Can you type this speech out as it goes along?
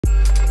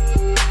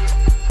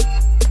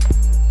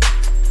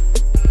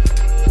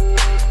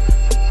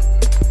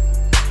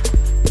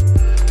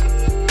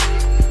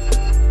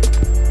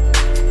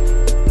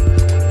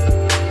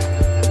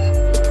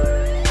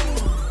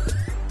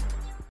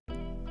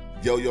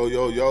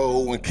Yo,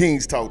 when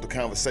kings talk, the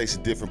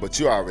conversation different, but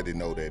you already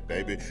know that,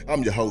 baby.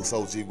 I'm your host,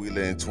 OG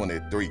Wheeler in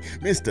 23,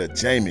 Mr.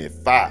 Jamie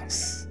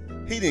Foxx.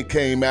 He done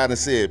came out and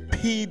said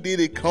P.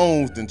 Diddy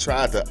Combs done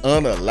tried to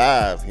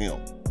unalive him.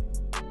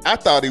 I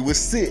thought he was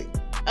sick.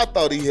 I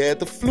thought he had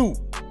the flu.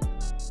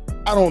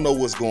 I don't know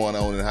what's going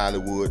on in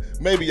Hollywood.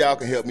 Maybe y'all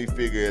can help me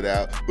figure it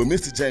out. But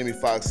Mr. Jamie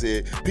Foxx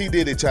said P.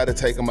 Diddy tried to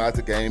take him out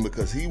the game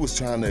because he was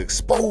trying to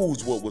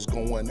expose what was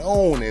going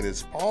on at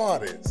his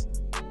parties.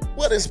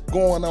 What is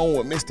going on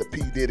with Mr.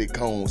 P. Diddy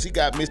Combs? He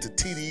got Mr.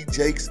 T.D.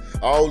 Jakes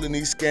all in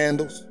these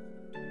scandals.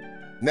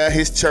 Now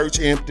his church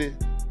empty.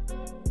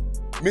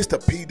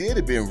 Mr. P.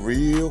 Diddy been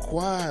real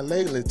quiet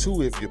lately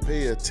too, if you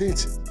pay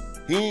attention.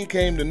 He ain't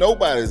came to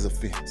nobody's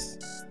offense.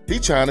 He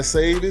trying to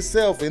save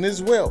himself and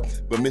his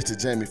wealth. But Mr.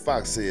 Jamie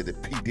Foxx said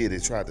that P. Diddy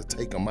tried to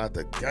take him out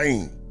the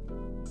game.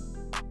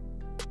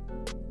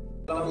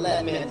 Don't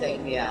let men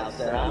take me out,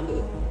 sir. I'm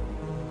good.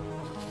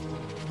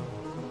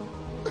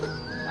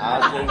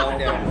 I'll bring on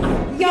there.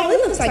 Y'all,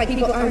 it looks like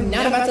people are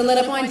not about to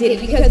let up on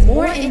Diddy because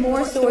more and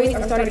more stories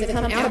are starting to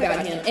come out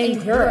about him.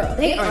 And girl,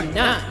 they are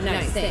not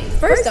nice things.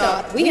 First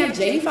off, we have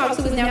Jamie Foxx,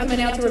 who is now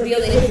coming out to reveal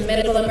that his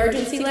medical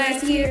emergency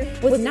last year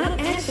was not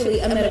actually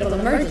a medical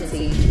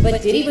emergency,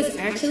 but Diddy was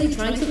actually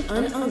trying to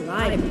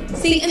unalive him.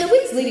 See, in the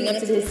weeks leading up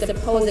to this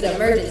supposed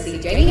emergency,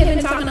 Jamie had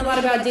been talking a lot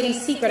about Diddy's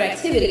secret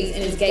activities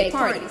in his gay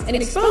parties and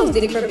exposed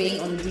Diddy for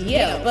being on the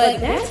DL.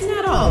 But that's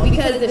not all,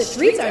 because the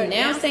streets are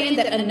now saying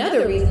that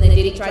another reason that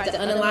Diddy tried to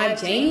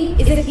unalive Jamie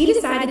is that he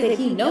decided that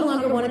he no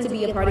longer wanted to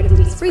be a part of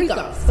Diddy's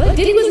freak-offs. But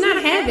Diddy was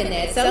not having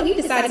that, so he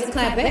decided to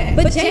clap back.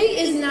 But Jamie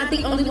is not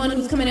the only one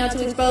who's coming out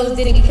to expose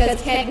Diddy,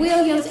 because Cat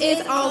Williams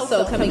is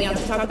also coming out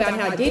to talk about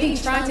how Diddy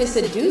tried to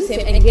seduce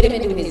him and get him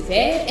into his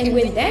bed, and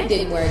when that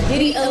didn't work,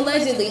 Diddy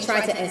allegedly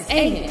tried to SA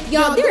him.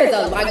 Y'all, there is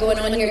a lot going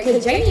on here,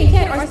 because Jamie and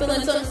Cat are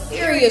spilling some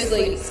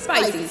seriously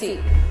spicy tea.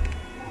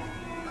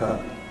 Huh.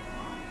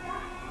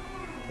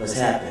 What's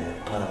happening,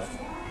 Puff?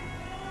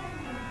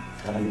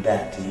 I'll be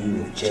back to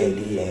you if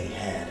JD ain't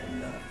had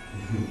enough.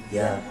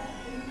 Yeah.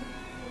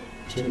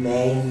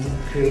 Jermaine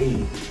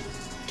Dupri,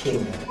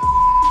 king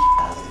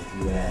of if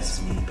you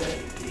ask me,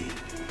 baby.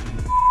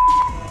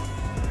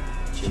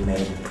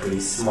 Jermaine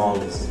Dupri,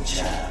 small as a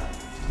child.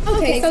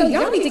 Okay, so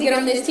y'all need to get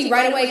on this tea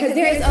right away, because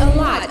there is a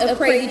lot of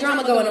crazy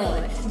drama going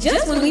on.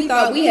 Just when we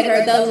thought we had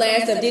heard the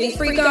last of Diddy's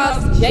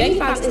freak-offs, Jamie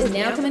Foxx is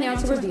now coming out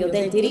to reveal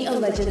that Diddy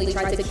allegedly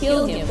tried to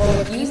kill him for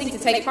refusing to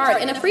take part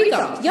in a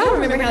freak-off. Y'all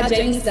remember how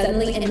Jamie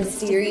suddenly and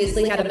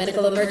mysteriously had a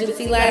medical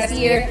emergency last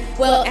year?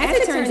 Well, as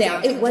it turns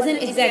out, it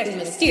wasn't exactly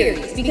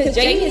mysterious, because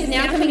Jamie is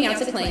now coming out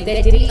to claim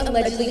that Diddy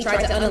allegedly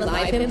tried to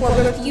unalive him for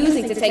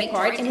refusing to take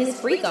part in his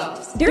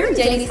freak-offs. During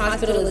Jamie's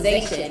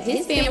hospitalization,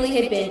 his family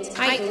had been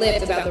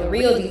tight-lipped about the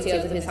real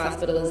details of his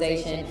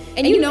hospitalization.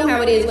 And you know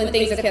how it is when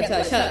things are kept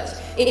hush-hush.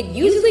 It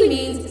usually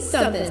means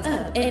something's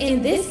up. And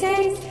in this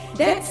case,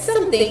 that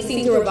something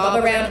seemed to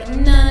revolve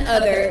around none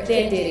other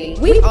than Diddy.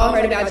 We've all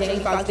heard about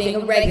Jamie Foxx being a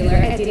regular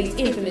at Diddy's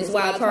infamous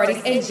wild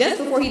parties, and just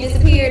before he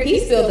disappeared, he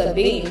spilled the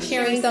beans,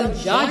 sharing some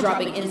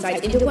jaw-dropping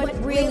insights into what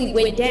really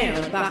went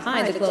down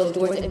behind the closed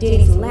doors of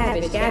Diddy's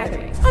lavish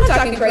gatherings. I'm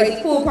talking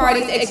crazy pool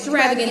parties,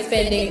 extravagant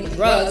spending,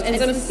 drugs, and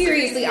some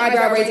seriously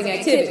eyebrow-raising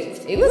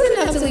activities. It was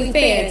enough to leave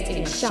fans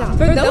in shock.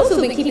 For those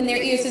who've been keeping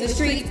their ears to the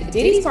streets,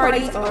 Diddy's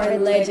parties are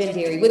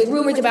legendary, with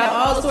rumors about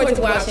all sorts of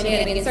wild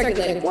shenanigans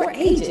circulating for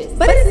ages.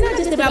 But it's not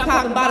just about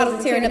popping bottles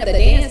and tearing up the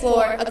dance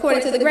floor.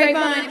 According to the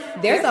grapevine,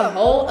 there's a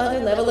whole other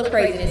level of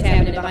craziness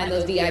happening behind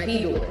those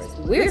VIP doors.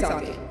 We're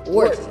talking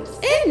orgies.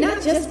 And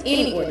not just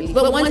any orgies,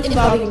 but ones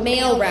involving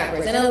male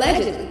rappers and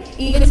allegedly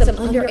even some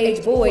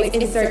underage boys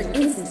in certain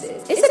instances.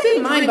 It's a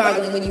bit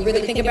mind-boggling when you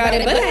really think about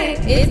it, but hey,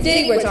 it's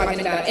Diddy we're talking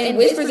about, and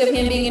whispers of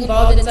him being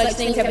involved in such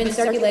things have been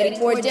circulating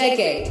for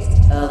decades.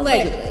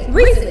 Allegedly.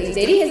 Recently,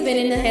 Diddy has been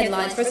in the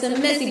headlines for some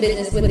messy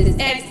business with his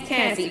ex,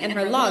 Cassie, and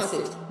her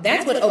lawsuit.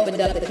 That's what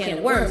opened up the can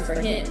of worms for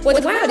him.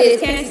 What's wild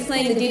is Cassie's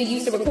claim that Diddy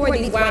used to record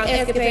these wild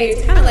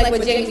escapades, kind of like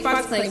what Jamie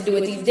Foxx claims to do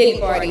at these Diddy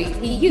parties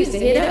he used to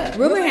hit up.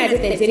 Rumor has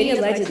it that Diddy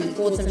allegedly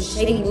pulled some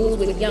shady moves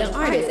with young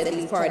artists at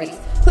these parties,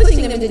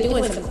 pushing them into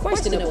doing some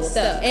questionable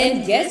stuff.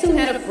 And guess who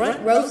had a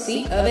front row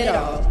seat of it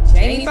all?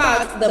 Jamie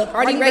Foxx, the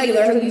party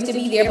regular who used to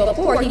be there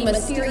before he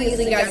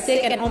mysteriously got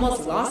sick and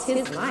almost lost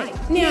his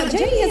life. Now,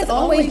 Jamie has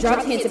always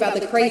dropped hints about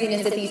the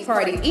craziness at these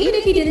parties, even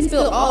if he didn't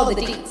spill all the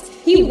deets.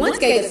 He once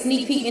gave a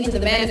sneak peek into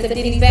the madness of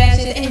Diddy's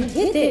bashes, and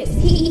get this,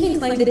 he even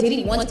claimed that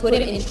Diddy once put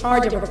him in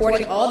charge of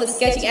reporting all the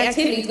sketchy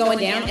activities going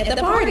down at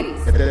the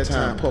parties. At that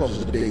time, Puff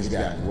was the biggest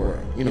guy in the world.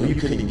 You know, you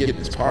couldn't even get in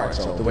this party,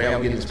 so the way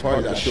I'm getting this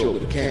party, I show it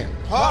with a camera.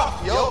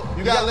 Puff, yo,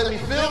 you gotta let me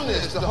film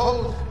this. The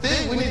whole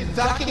thing, we need to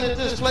document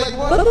this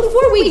playboy. But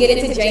before we get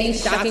into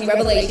Jamie's shocking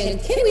revelation,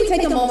 can we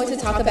take a moment to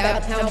talk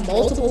about how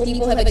multiple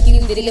people have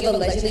accused Diddy of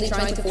allegedly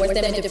trying to force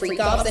them into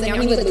freak-offs and how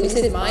he would lose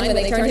his mind when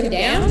they turned him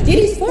down?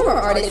 Diddy's former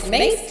artist,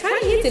 Mace, kind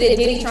hinted at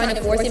Diddy trying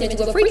to force him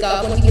into a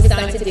freak-off when he was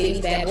signed to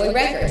Diddy's Bad Boy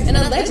Records. And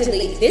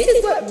allegedly, this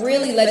is what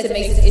really led to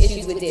Mace's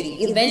issues with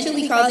Diddy,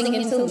 eventually causing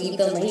him to leave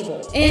the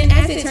label. And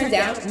as it turns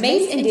out,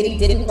 Mace and Diddy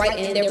didn't quite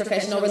end their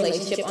professional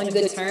relationship on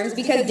good terms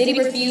because Diddy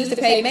refused to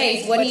pay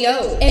Mace what he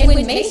owed. And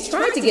when Mace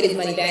tried to get his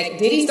money back,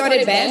 Diddy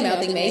started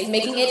bad-mouthing Mace,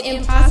 making it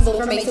impossible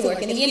for Mace to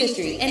work in the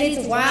industry. And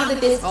it's wild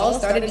that this all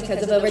started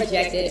because of a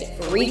rejected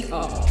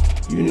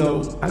freak-off. You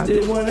know, I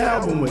did one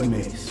album with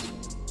Mace.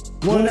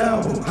 One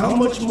album. How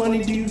much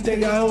money do you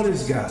think I owe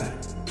this guy?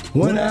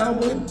 One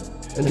album?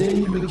 And then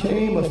you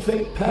became a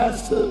fake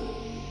pastor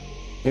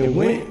and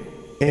went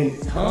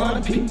and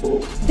con people?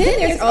 Then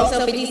there's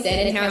also 50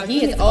 Cent and how he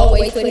has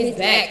always put his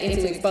back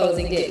into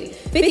exposing Diddy.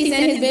 50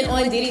 Cent has been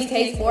on Diddy's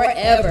case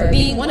forever,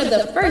 being one of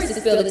the first to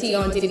spill the tea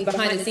on Diddy's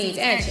behind-the-scenes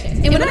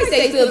action. And when I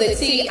say spill the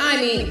tea,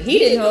 I mean he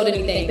didn't hold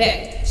anything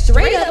back.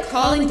 Straight up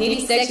calling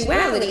Diddy's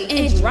sexuality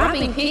and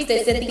dropping pics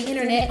that set the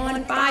internet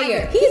on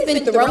fire. He's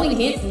been throwing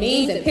hints,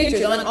 memes, and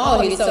pictures on all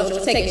his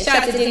socials, taking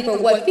shots at Diddy for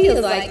what feels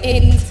like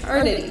an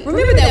eternity.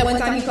 Remember that one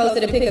time he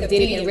posted a pic of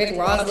Diddy and Rick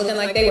Ross looking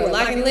like they were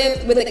locking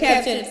lips with the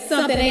caption,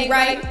 "Something ain't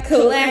right"?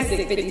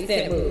 Classic 50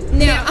 Cent move.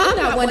 Now, I'm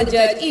not one to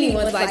judge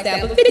anyone's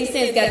lifestyle, but 50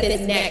 Cent's got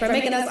this knack for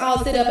making us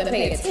all sit up and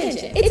pay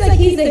attention. It's like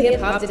he's a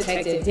hip-hop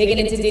detective digging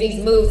into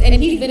Diddy's moves, and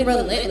he's been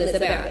relentless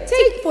about it.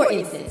 Take, for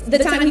instance, the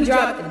time he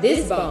dropped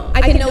this bomb.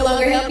 "I can no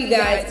longer help you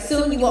guys.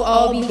 Soon you will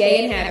all be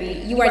gay and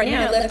happy. You are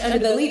now left under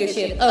the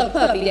leadership of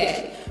Puffy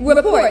Daddy.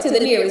 Report to the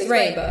nearest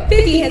rainbow."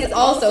 50 has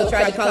also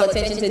tried to call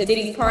attention to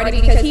Diddy's party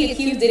because he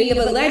accused Diddy of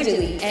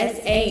allegedly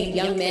S.A.ing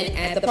young men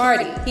at the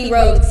party. He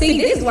wrote,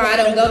 "See, this is why I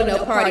don't go to no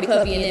party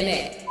Puffy and them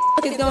at.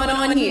 What is going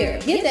on here?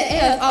 Get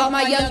the F off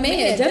my young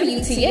man,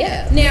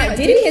 WTF." Now,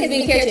 Diddy has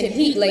been catching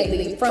heat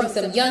lately from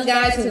some young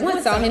guys who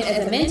once saw him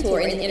as a mentor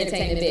in the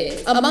entertainment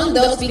biz. Among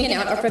those speaking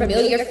out are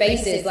familiar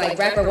faces like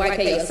rapper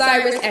YK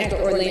Osiris, actor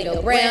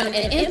Orlando Brown,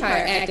 and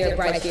Empire actor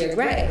Bryce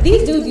Gray.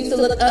 These dudes used to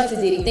look up to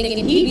Diddy,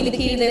 thinking he'd be the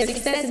key to their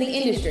success in the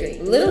industry.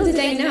 Little did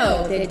they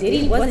know that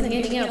Diddy wasn't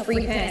handing out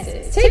free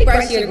passes. Take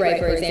Bryce Gray,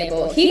 for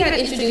example. He got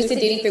introduced to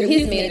Diddy through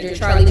his manager,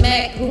 Charlie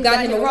Mack, who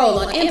got him a role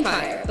on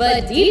Empire.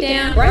 But deep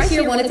down, Bryce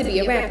wanted to be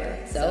a rapper.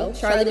 So,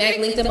 Charlie Mack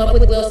linked him up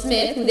with Will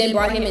Smith, who then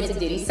brought him into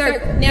Diddy's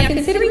circle. Now,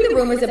 considering the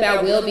rumors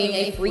about Will being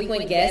a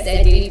frequent guest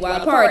at Diddy's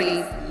wild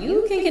parties,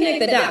 you can connect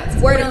the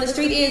dots. Word on the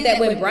street is that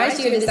when Bryce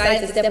decided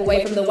to step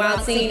away from the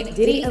wild scene,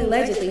 Diddy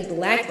allegedly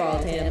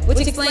blackballed him, which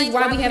explains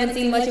why we haven't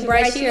seen much of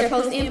Bryce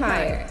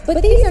post-Empire.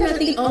 But these are not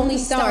the only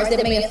stars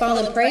that may have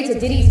fallen prey to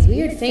Diddy's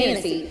weird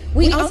fantasy.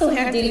 We also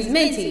have Diddy's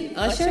mentee,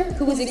 Usher,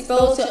 who was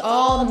exposed to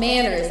all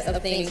manners of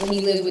things when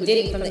he lived with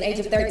Diddy from the age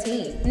of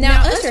 13.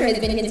 Now, Usher has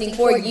been hinting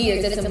for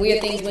years that some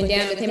weird things went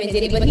down with him and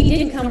Diddy, but he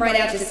didn't come right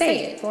out to say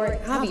it, for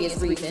obvious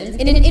reasons.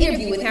 In an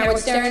interview with Howard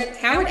Stern,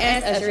 Howard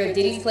asked Usher if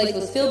Diddy's place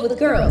was filled with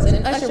girls,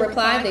 and Usher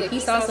replied that he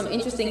saw some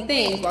interesting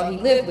things while he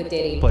lived with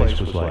Diddy. The place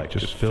was like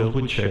just filled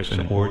with chicks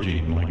and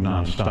orgying like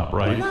nonstop,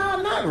 right?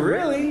 No, not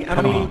really.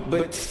 I mean,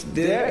 but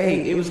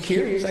hey, it was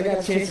curious. I got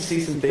a chance to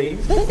see some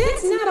things. But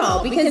that's not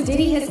all, because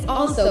Diddy has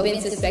also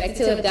been suspected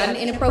to have gotten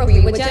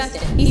inappropriate with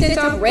Justin. He sent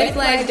off red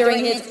flags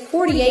during his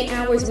 48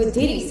 Hours with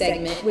Diddy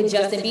segment with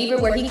Justin Bieber,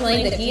 where he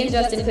claimed that he and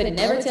Justin could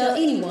never tell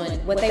anyone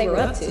what they were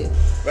up to.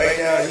 Right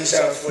now, he's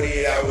having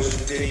 48 hours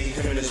with Diddy,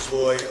 him and his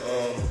boy.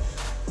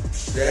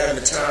 They're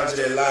having the times of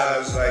their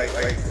lives, like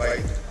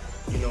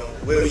you know,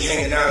 where we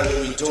hanging out and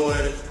what we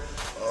doing.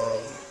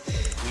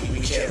 We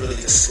can't really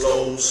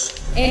disclose.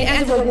 And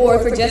as a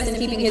reward for Justin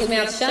keeping his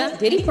mouth shut,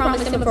 Diddy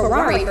promised him a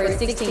Ferrari for his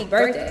 16th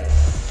birthday.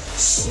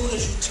 As soon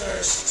as you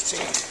turn 16,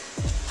 you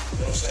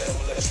know what I'm saying, I'm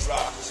gonna let you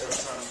rock this every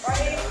time.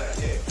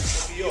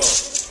 It'll be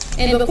yours.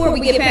 And before we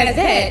get past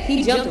that,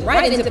 he jumped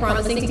right into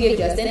promising to give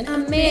Justin a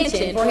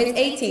mansion for his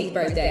 18th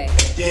birthday.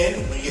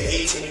 Then, when you get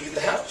 18, you get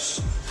the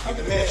house. You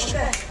get the mansion.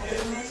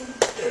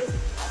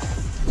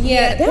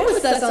 Yeah, that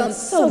was sus on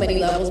so many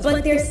levels,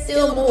 but there's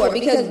still more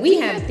because we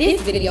have this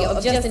video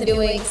of Justin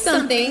doing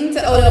something to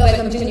Odell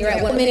Beckham Jr.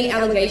 at one. Many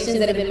allegations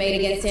that have been made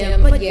against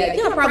him, but yeah,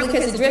 y'all probably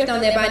catch the drift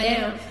on that by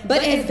now.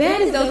 But as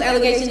bad as those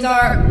allegations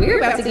are, we're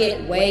about to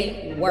get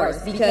way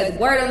worse because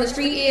word on the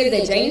street is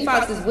that Jamie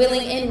Foxx is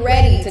willing and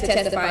ready to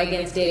testify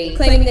against Diddy,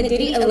 claiming that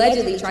Diddy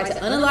allegedly tried to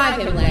unalive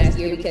him last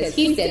year because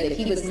he said that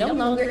he was no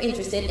longer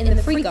interested in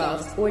the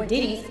freak-offs or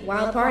Diddy's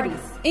wild parties.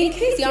 In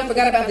case y'all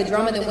forgot about the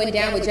drama that went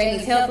down with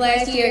Jamie's health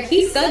last year,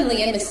 he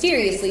suddenly and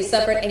mysteriously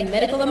suffered a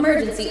medical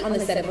emergency on the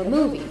set of a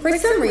movie. For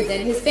some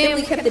reason, his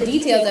family kept the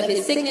details of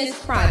his sickness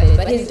private,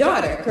 but his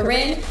daughter,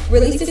 Corinne,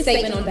 released a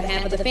statement on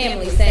behalf of the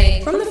family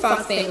saying, "From the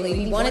Fox family,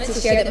 we wanted to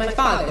share that my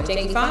father,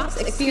 Jamie Foxx,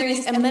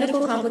 experienced a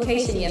medical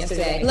complication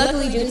yesterday.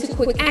 Luckily, due to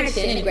quick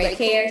action and great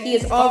care, he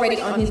is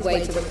already on his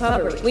way to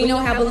recovery. We know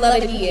how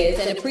beloved he is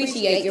and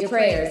appreciate your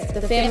prayers.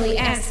 The family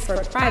asks for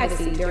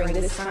privacy during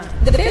this time."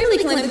 The family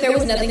claimed that there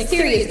was nothing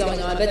serious serious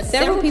going on, but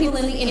several people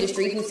in the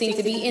industry who seem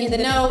to be in the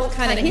know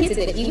kind of hinted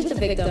that he was the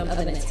victim of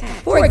an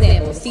attack. For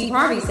example, Steve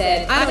Harvey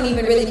said, "I don't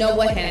even really know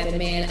what happened,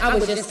 man. I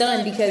was just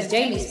stunned because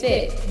Jamie's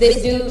fit.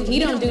 This dude, he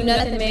don't do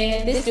nothing,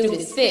 man. This dude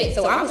is fit.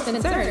 So I was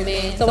concerned,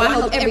 man. So I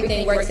hope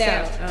everything works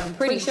out. I'm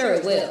pretty sure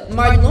it will."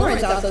 Martin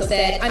Lawrence also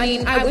said,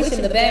 "I wish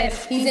him the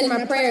best. He's in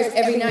my prayers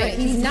every night.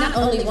 He's not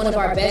only one of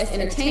our best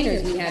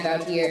entertainers we have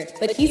out here,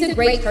 but he's a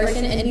great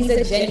person and he's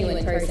a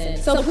genuine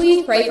person. So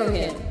please pray for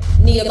him."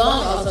 Nia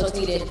Long also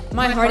tweeted,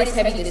 "My heart is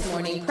heavy this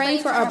morning,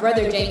 praying for our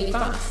brother Jamie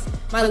Foxx.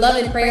 My love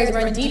and prayers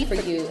run deep for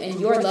you and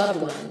your loved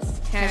ones.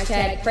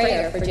 Hashtag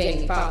prayer for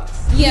Jamie Foxx."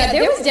 Yeah,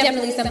 there was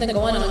definitely something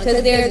going on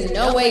because there's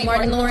no way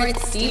Martin Lawrence,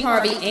 Steve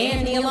Harvey,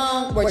 and Nia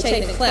Long were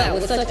chasing clout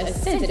with such a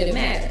sensitive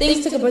matter.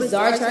 Things took a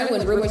bizarre turn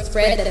when rumors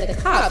spread that the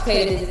cops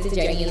paid a visit to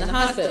Jamie in the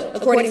hospital.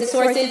 According to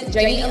sources,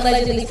 Jamie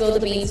allegedly spilled the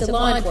beans to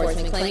law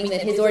enforcement, claiming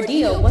that his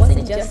ordeal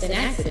wasn't just an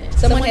accident.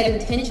 Someone had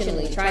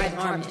intentionally tried to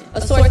harm him.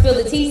 A source spilled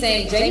the tea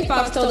saying Jamie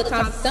Foxx told the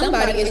cops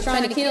somebody is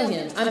trying to kill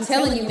him. "I'm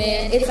telling you,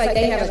 man, it's like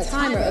they have a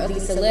timer of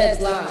these celebs'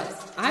 lives."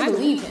 I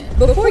believe him.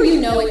 Before you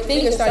know it,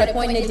 fingers started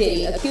pointing at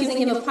Diddy, accusing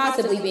him of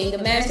possibly being the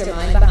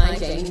mastermind behind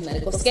Jamie's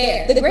medical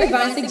scare. The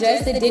grapevine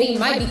suggests that Diddy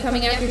might be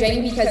coming after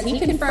Jamie because he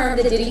confirmed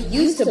that Diddy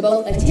used to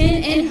both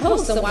attend and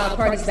host some wild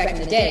parties back in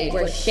the day,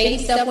 where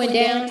shady stuff went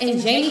down,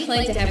 and Jamie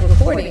claimed to have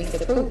recordings to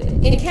prove it.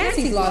 In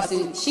Cassie's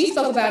lawsuit, she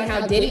spoke about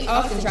how Diddy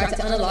often tried to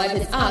unalive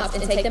his ops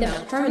and take them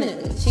out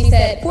permanently. She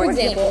said, for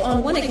example,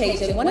 on one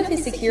occasion, one of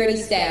his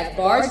security staff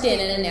barged in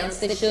and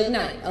announced that Suge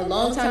Knight, a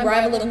longtime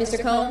rival of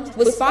Mr. Combs,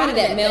 was spotted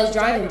at Mel's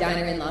Drive-In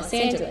Diner in Los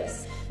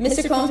Angeles.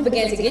 Mr. Combs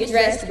began to get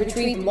dressed,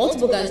 retrieved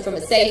multiple guns from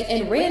a safe,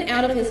 and ran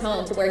out of his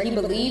home to where he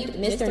believed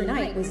Mr.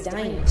 Knight was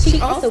dying.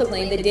 She also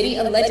claimed that Diddy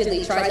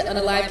allegedly tried to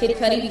unalive Kid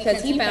Cudi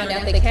because he found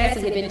out that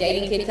Cassie had been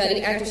dating Kid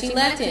Cudi after she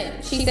left him.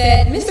 She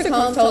said, Mr.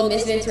 Combs told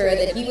Miss Ventura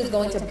that he was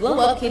going to blow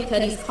up Kid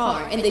Cudi's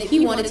car and that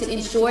he wanted to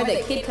ensure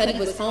that Kid Cudi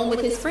was home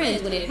with his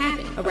friends when it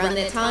happened. Around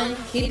that time,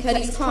 Kid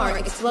Cudi's car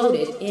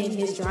exploded in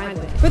his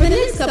driveway. For the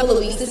next couple of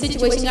weeks, the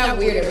situation got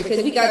weirder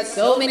because we got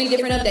so many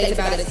different updates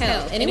about his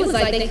health, and it was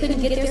like they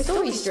couldn't get their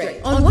story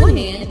straight. On one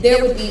hand,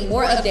 there would be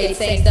more updates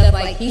saying stuff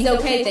like, he's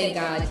okay, thank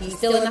God. He's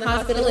still in the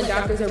hospital and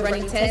doctors are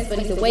running tests, but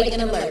he's awake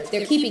and alert.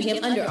 They're keeping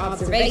him under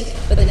observation.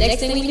 But the next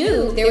thing we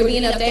knew, there would be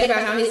an update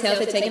about how his health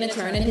had taken a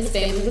turn and his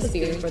family was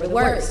fearing for the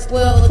worst.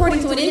 Well,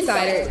 according to an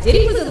insider,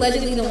 Diddy was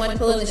allegedly the one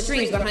pulling the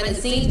strings behind the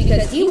scenes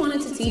because he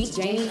wanted to teach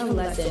Jamie a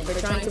lesson for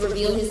trying to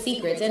reveal his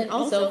secrets and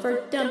also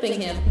for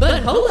dumping him.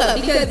 But hold up,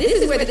 because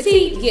this is where the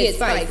tea gets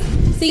spicy.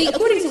 See,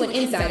 according to an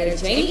insider,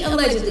 Jamie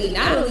allegedly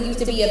not only used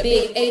to be a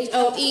big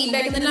HOE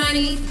back in the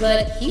 90s,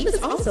 but he was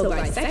also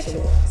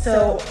bisexual.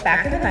 So,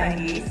 back in the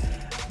 90s,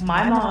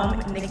 my mom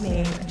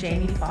nicknamed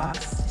Jamie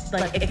Foxx.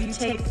 Like, if you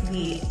take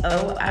the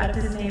O out of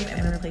his name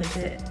and replace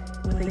it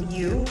with a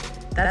U,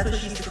 that's what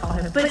she used to call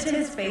him. But to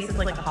his face, it's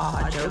like a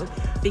ha-ha joke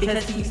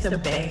because he used to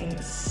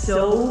bang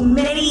so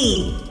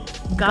many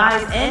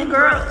guys and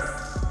girls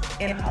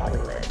in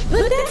Hollywood.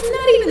 But that's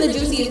not even the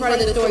juiciest part of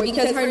the story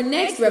because her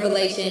next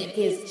revelation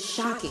is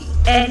shocking.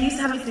 And he used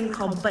to have this thing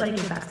called butt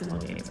naked basketball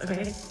games,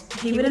 okay?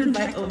 He would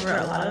invite over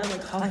a lot of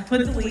like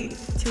Hollywood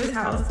elites to his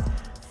house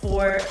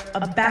for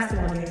a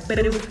basketball game, but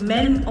it was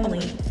men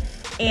only.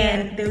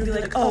 And they would be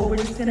like, oh, we're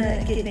just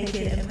gonna get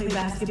naked and play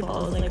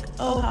basketball. Like,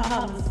 oh,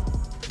 haha,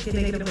 let's get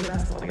naked and play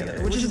basketball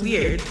together, which is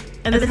weird.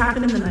 And this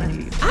happened in the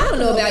 90s. I don't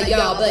know about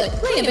y'all, but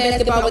playing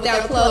basketball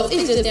without clothes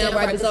is just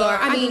downright bizarre.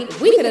 I mean,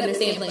 we could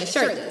understand playing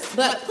shirtless,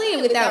 but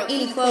playing without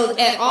any clothes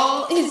at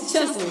all is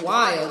just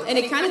wild. And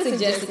it kind of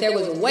suggests that there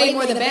was way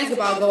more than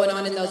basketball going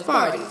on in those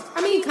parties.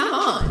 I mean, come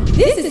on.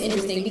 This is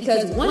interesting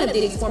because one of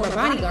Diddy's former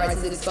bodyguards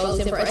has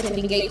exposed him for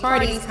attending gay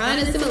parties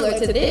kind of similar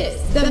to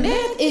this. The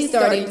math is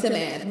starting to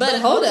math, but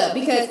hold up,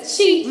 because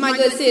she, my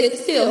good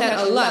sis, still had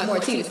a lot more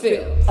tea to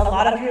spill. A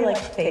lot of your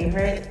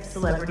favorite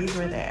celebrities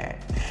were there,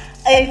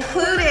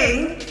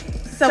 including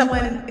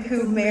someone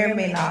who may or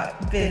may not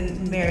have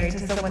been married to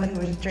someone who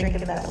was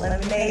drinking that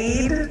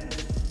lemonade.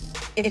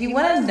 If you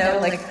want to know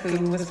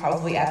who was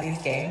probably at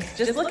these games,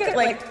 just look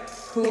at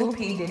who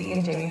P. Diddy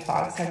and Jamie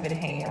Foxx have been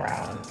hanging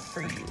around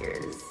for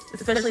years,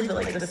 especially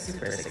the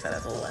super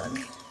successful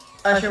ones.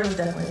 Usher was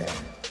definitely there.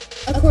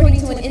 According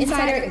to an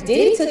insider,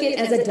 Diddy took it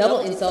as a double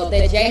insult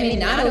that Jamie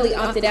not only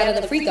opted out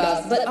of the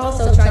freak-offs, but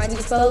also tried to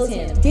expose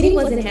him. Diddy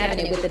wasn't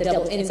having it with the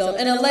double insult,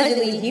 and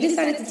allegedly, he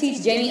decided to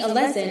teach Jamie a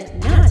lesson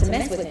not to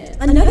mess with him.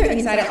 Another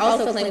insider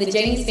also claimed that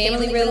Jamie's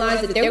family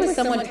realized that there was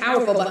someone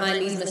powerful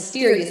behind these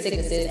mysterious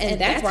sicknesses,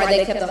 and that's why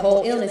they kept the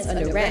whole illness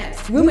under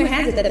wraps. Rumor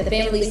has it that the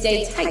family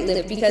stayed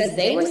tight-lipped because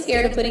they were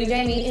scared of putting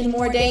Jamie in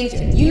more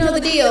danger. You know the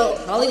deal.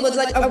 Hollywood's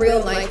like a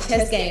real-life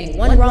chess game.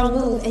 One wrong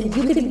move, and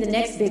you could be the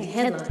next big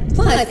headline.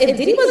 Plus, if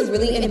Diddy was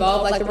really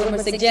involved like the rumor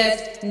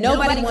suggests,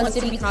 nobody wants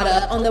to be caught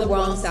up on the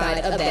wrong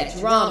side of that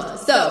drama.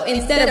 So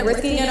instead of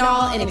risking it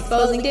all and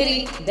exposing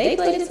Diddy, they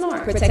played it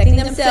smart, protecting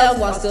themselves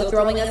while still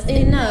throwing us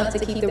enough enough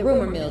to keep the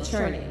rumor mill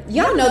churning.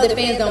 Y'all know that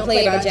fans don't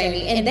play about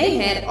Jamie, and they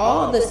had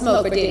all the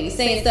smoke for Diddy,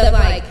 saying stuff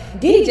like,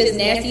 Diddy just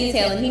nasty as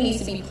hell and he needs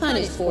to be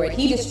punished for it.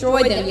 He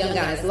destroyed them young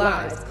guys'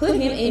 lives. Put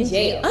him in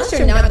jail.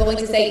 Usher not going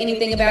to say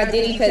anything about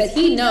Diddy because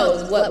he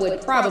knows what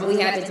would probably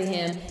happen to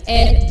him,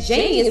 and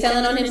Jamie is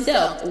telling on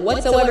himself.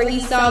 Whatsoever he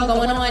saw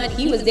going on,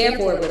 he was there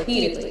for it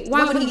repeatedly.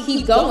 Why would he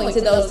keep going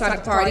to those type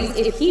of parties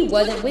if he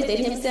wasn't with it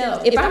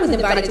himself? If I was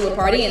invited to a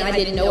party and I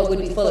didn't know it would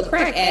be full of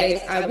crack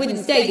addicts, I wouldn't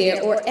stay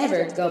there or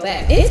ever go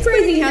back. It's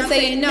crazy how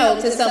saying no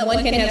to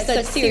someone can have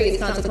such serious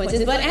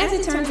consequences, but as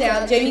it turns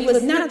out, Jamie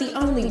was not the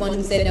only one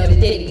who said no to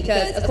Diddy,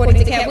 because according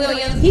to Cat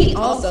Williams, he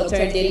also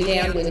turned Diddy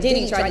down when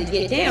Diddy tried to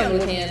get down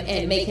with him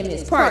and make him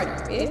his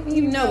partner, if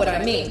you know what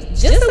I mean.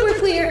 Just so we're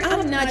clear,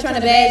 I'm not trying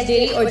to bash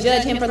Diddy or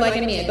judge him for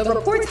liking men, but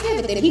reports have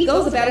it that he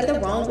goes about it the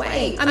wrong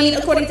way. I mean,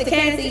 according to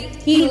Cassie,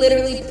 he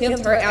literally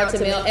pimped her out to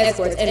male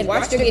escorts and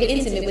watched her get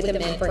intimate with the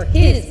men for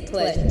his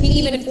pleasure. He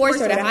even forced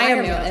her to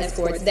hire male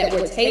escorts that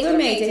were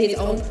tailor-made to his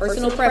own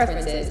personal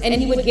preferences, and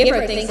he would give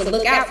her things to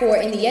look out for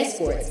in the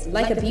escorts,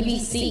 like a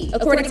BBC.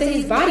 According to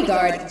his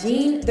bodyguard,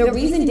 Gene, the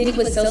reason Diddy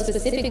was so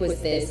specific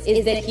with this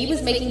is that he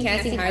was making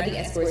Cassie hire the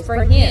escorts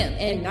for him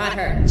and not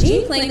her.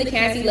 Gene claimed that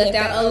Cassie left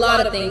out a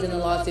lot of things in the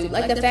lawsuit,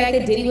 like the fact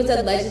that Diddy was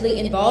allegedly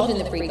involved in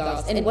the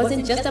freak-offs and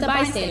wasn't just a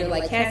bystander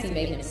like Cassie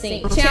made him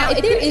seem. Child,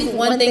 if there is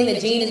one thing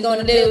that Gene is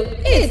going to do,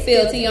 it's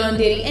spill tea on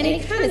Diddy, and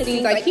it kind of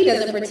seems like he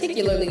doesn't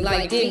particularly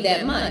like Diddy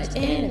that much,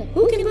 and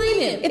who can blame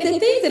him? If the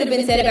things that have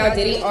been said about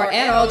Diddy are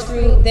at all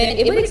true, then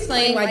it would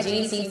explain why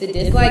Gene seems to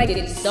dislike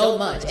Diddy so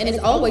much and is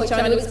always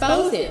trying to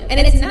expose him. And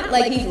it's not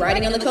like he's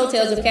riding on the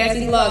coattails of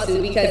Cassie's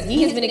lawsuit, because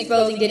he has been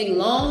exposing Diddy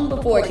long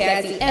before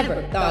Cassie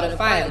ever thought of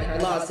filing her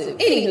lawsuit.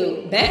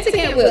 Anywho, back to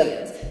Cat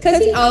Williams,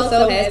 because he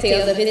also has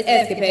tales of his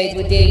escapades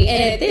with Diddy,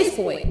 and at this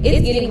point,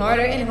 it's getting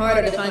harder and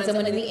harder to find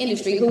someone in the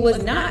industry who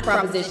was not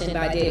propositioned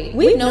by Diddy.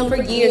 We've known for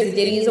years that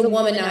Diddy is a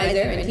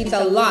womanizer and keeps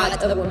a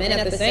lot of women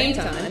at the same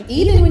time,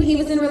 even when he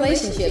was in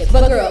relationships.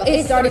 But girl,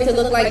 it started to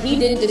look like he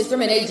didn't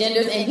discriminate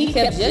genders and he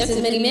kept just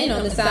as many men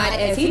on the side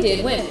as he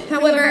did women.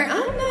 However,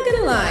 I'm not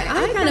gonna lie,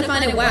 I kind of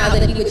find it wild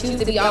that he would choose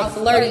to be all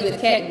flirty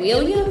with Cat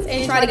Williams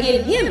and try to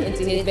get him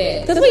into his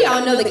bed. Because we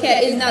all know that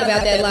Cat is not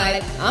about that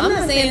life. I'm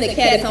not saying that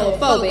Cat is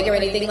homophobic or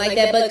anything like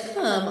that, but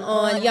come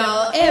on,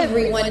 y'all.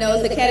 Everyone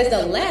knows that Cat is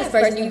the last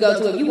person you go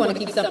to if you want to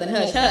keep something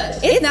hush-hush.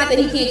 It's not that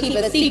he can't keep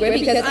a secret,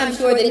 because I'm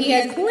sure that he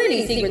has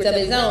plenty secrets of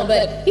his own,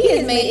 but he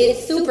has made it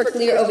super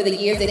clear over the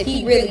years that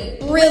he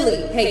really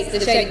hates the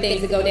shady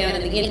things that go down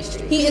in the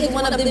industry. He is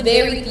one of the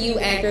very few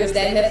actors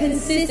that have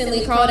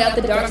consistently called out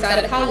the dark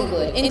side of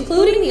Hollywood,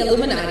 including the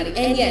Illuminati,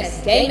 and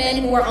yes, gay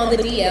men who are on the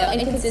DL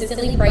and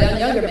consistently prey on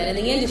younger men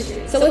in the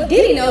industry. So if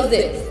Diddy knows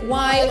this,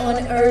 why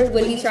on earth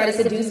would he try to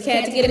seduce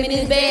Cat to get him in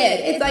his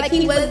bed? It's like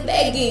he was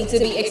begging to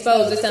be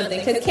exposed or something,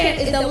 because Cat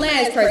is the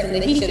last person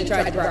that he should have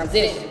tried to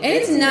proposition. And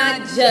it's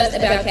not just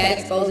about Cat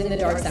exposing the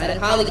dark side of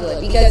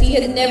Hollywood, because he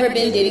has never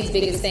been Diddy's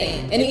biggest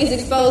fan, and he has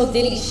exposed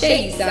Diddy's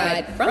shady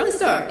side from the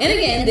start. And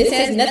again, this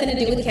has nothing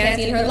to do with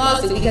Cassie and her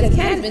lawsuit, because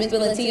Cat's been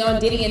spilling tea on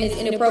Diddy and his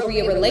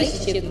inappropriate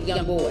relationships with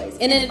young boys.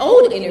 In an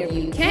old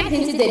interview, Cat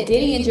hinted that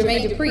Diddy and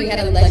Jermaine Dupri had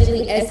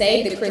allegedly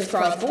essayed the Criss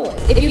Cross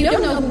boys. If you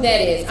don't know who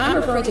that is, I'm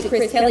referring to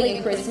Chris Kelly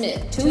and Chris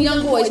Smith, two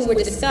young boys who were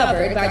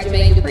discovered by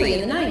Jermaine Dupri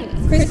in the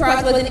 90s. Criss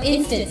Cross was an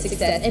instant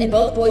success, and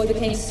both boys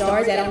became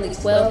stars at only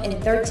 12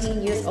 and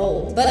 13 years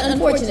old. But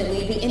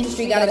unfortunately, the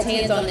industry got its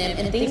hands on them,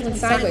 and things went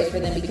sideways for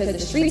them because the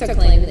streets are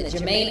claiming that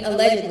Jermaine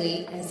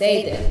allegedly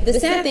essayed them. The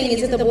sad thing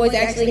is that the boys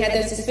actually had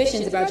their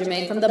suspicions about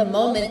Jermaine from the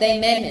moment they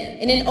met him.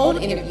 In an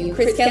old interview,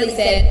 Chris Kelly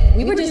said,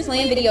 "We were just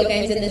playing video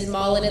games in this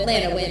mall in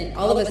Atlanta when,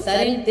 all of a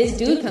sudden, this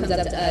dude comes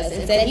up to us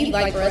and said he'd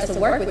like for us to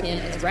work with him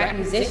as rap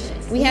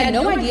musicians. We had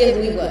no idea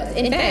who he was.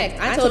 In fact,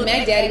 I told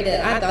Mac Daddy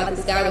that I thought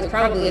this guy was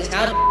probably a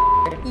child.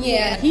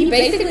 Yeah, he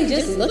basically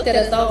just looked at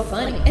us all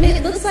funny." And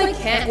it looks like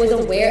Cat was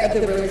aware of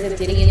the rumors of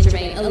Diddy and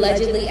Jermaine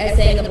allegedly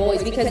essaying the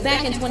boys, because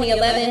back in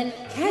 2011,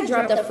 Cat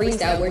dropped a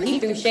freestyle where he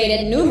threw shade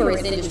at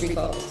numerous industry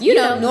folks. You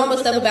know, normal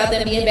stuff about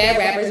them being bad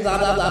rappers, blah,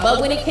 blah, blah.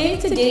 But when it came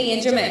to Diddy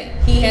and Jermaine,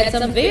 he had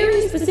some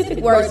very specific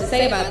words to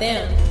say about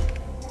them.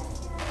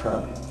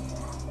 Huh.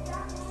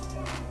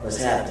 What's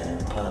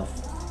happening, Puff?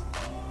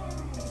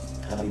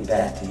 I'll be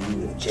back to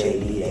you if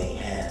JD ain't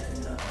had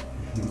enough.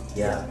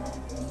 Yeah.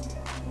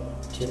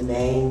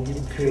 Jermaine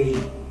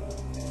Dupri,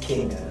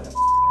 king of the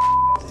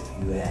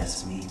if you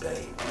ask me,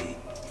 baby.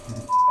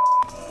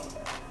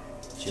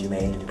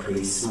 Jermaine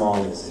Dupri,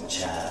 small as a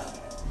child.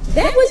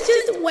 That was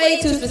just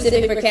way too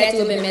specific for Cat to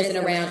have been messing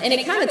around, and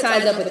it kind of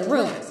ties up with the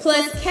rumors.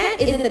 Plus,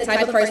 Cat isn't the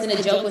type of person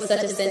to joke with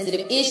such a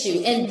sensitive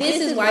issue, and this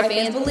is why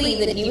fans believe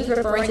that he was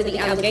referring to the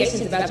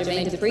allegations about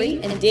Jermaine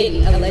Dupri and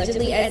Diddy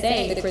allegedly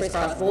essaying the Criss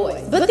Cross boys.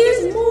 But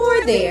there's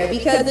more there,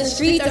 because the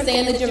streets are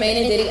saying that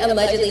Jermaine and Diddy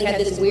allegedly had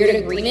this weird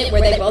agreement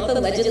where they both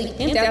allegedly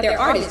pimped out their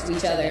artists to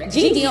each other.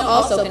 Gene Deal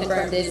also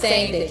confirmed this,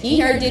 saying that he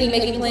heard Diddy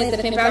making plans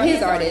to pimp out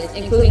his artists,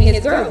 including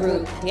his girl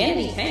group,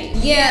 Danny Kane.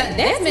 Yeah,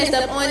 that's messed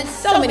up on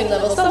so many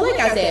levels. So like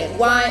I said,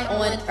 why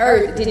on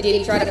earth did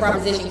Diddy try to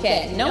proposition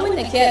Cat, knowing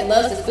that Cat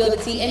loves to spill the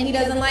tea and he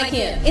doesn't like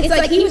him? It's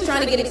like he was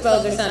trying to get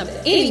exposed or something.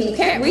 Anywho,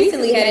 Cat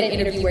recently had an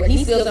interview where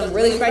he spilled some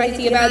really spicy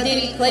tea about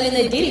Diddy, claiming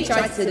that Diddy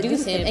tried to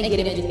seduce him and get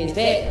him into his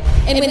bed.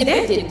 And when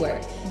that didn't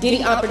work,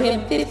 Diddy offered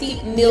him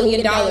 $50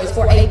 million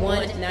for a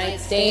one-night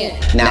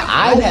stand. Now,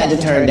 I've had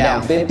to turn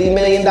down $50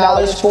 million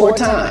 4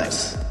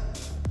 times.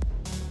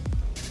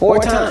 4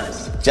 times.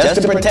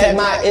 Just to protect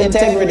my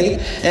integrity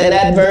and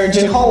that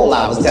virgin hole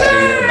I was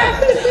telling you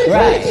about.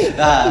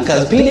 Right.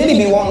 Because P. Diddy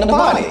be wanting to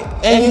party.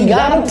 And you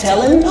gotta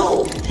tell him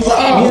no.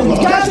 You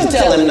got to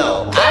tell him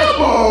no.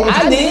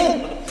 I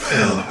did.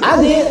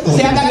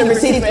 See, I got the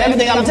receipt for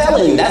everything I'm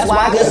telling you. That's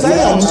why I can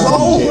say I'm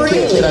so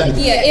freely.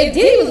 Yeah, if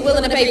Diddy was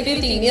willing to pay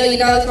 $50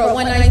 million for a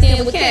one-night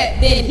stand with Cat,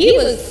 then he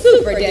was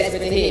super desperate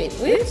to hit,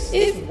 which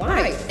is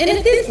wild. And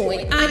at this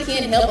point, I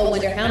can't help but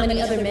wonder how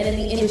many other men in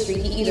the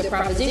industry he either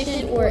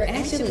propositioned or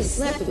actually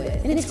slept with.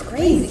 And it's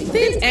crazy.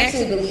 Fans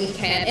actually believe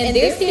Cat, and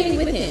they're standing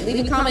with him,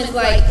 leaving comments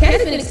like, Cat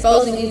has been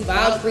exposing these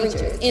vile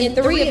creatures. In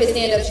 3 of his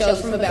stand-up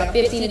shows from about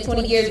 15 to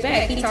 20 years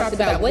back, he talks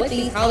about what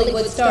these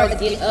Hollywood stars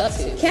get up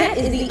to. Cat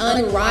is the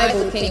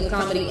unrivaled king of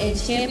comedy and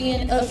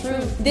champion of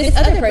truth. This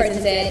other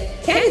person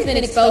said, Cat has been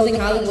exposing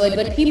Hollywood,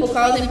 but people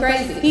call him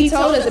crazy. He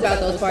told us about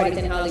those parties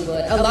in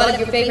Hollywood. A lot of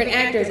your favorite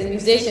actors and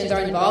musicians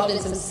are involved in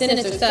some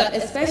sinister stuff,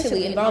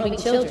 especially involving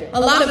children. A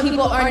lot of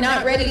people are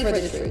not ready for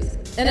the truth.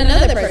 And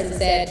another person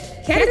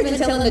said, Cat has been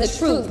telling the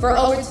truth for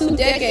over 2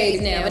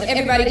 decades now, and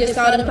everybody just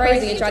called him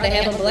crazy and tried to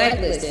have him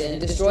blacklisted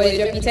and destroy his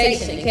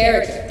reputation and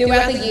character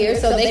throughout the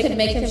years so they could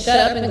make him shut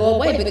up and go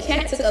away. But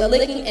Cat took a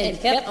licking and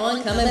kept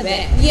on coming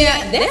back.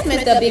 Yeah, that's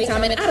messed up big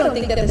time, and I don't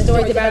think that the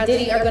stories about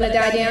Diddy are going to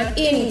die down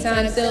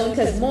anytime soon,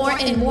 because more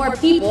and more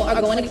people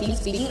are going to keep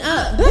speaking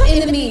up. But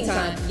in the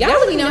meantime, y'all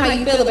let me know how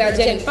you feel about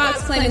Jamie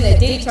Foxx claiming that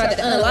Diddy tried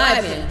to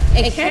unalive him,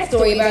 and Cat's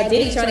story about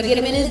Diddy trying to get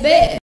him in his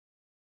bed.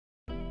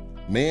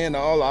 Man,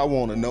 all I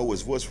want to know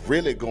is what's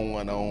really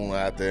going on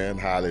out there in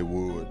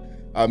Hollywood.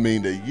 I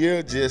mean, the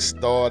year just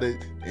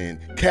started and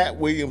Cat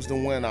Williams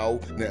done went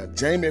out. Now,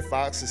 Jamie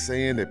Foxx is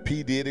saying that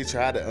P. Diddy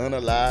tried to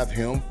unalive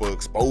him for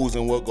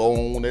exposing what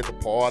go on at the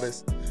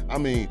parties. I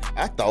mean,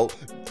 I thought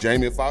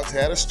Jamie Foxx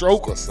had a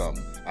stroke or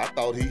something. I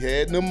thought he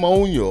had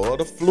pneumonia or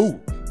the flu.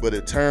 But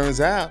it turns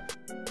out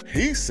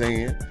he's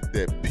saying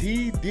that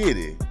P.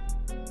 Diddy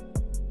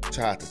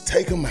tried to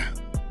take him out.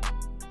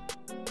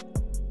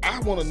 I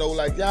want to know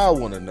like y'all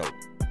want to know.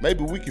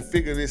 Maybe we can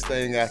figure this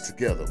thing out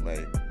together,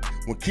 man.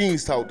 When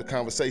Kings talk, the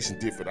conversation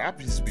different. I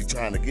just be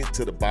trying to get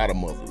to the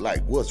bottom of it,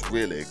 like what's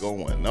really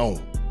going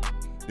on.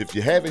 If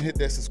you haven't hit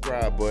that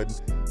subscribe button,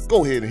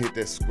 go ahead and hit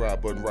that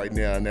subscribe button right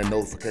now and that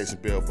notification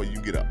bell for you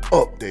get an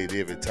update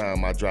every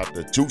time I drop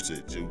the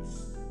juicy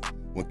juice.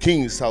 When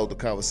Kings talk, the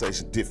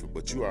conversation different,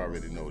 but you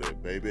already know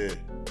that, baby.